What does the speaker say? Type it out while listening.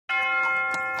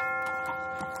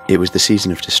It was the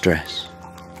season of distress.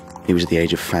 It was the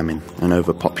age of famine and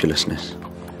overpopulousness.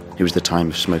 It was the time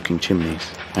of smoking chimneys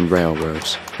and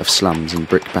railroads, of slums and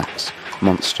brickbats,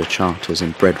 monster charters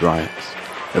and bread riots,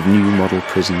 of new model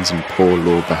prisons and poor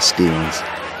law bastilles.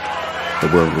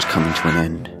 The world was coming to an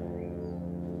end.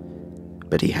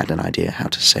 But he had an idea how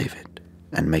to save it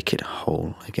and make it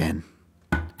whole again.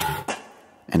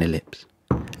 An ellipse,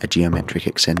 a geometric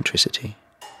eccentricity,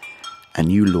 a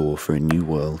new law for a new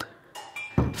world.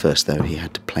 First, though, he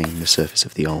had to plane the surface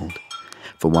of the old,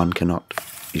 for one cannot,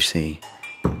 you see,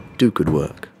 do good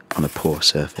work on a poor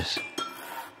surface.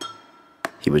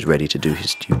 He was ready to do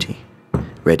his duty,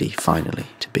 ready, finally,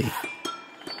 to be.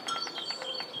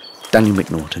 Daniel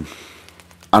McNaughten,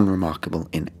 unremarkable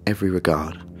in every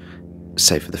regard,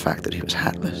 save for the fact that he was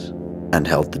hatless, and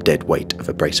held the dead weight of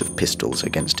a brace of pistols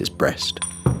against his breast.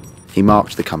 He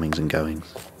marked the comings and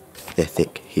goings, their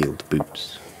thick-heeled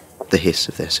boots, the hiss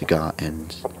of their cigar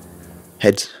ends.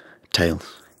 Heads,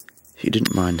 tails, he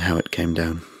didn't mind how it came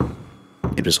down.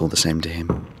 It was all the same to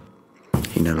him.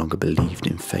 He no longer believed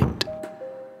in fate.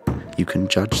 You can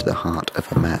judge the heart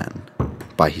of a man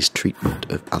by his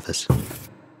treatment of others.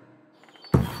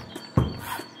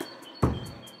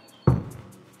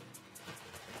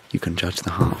 You can judge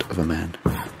the heart of a man.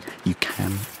 You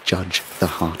can judge the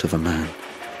heart of a man.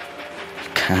 You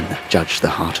can judge the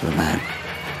heart of a man.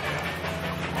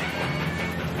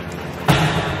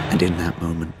 And in that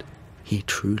moment, he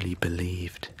truly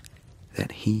believed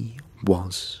that he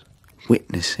was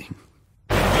witnessing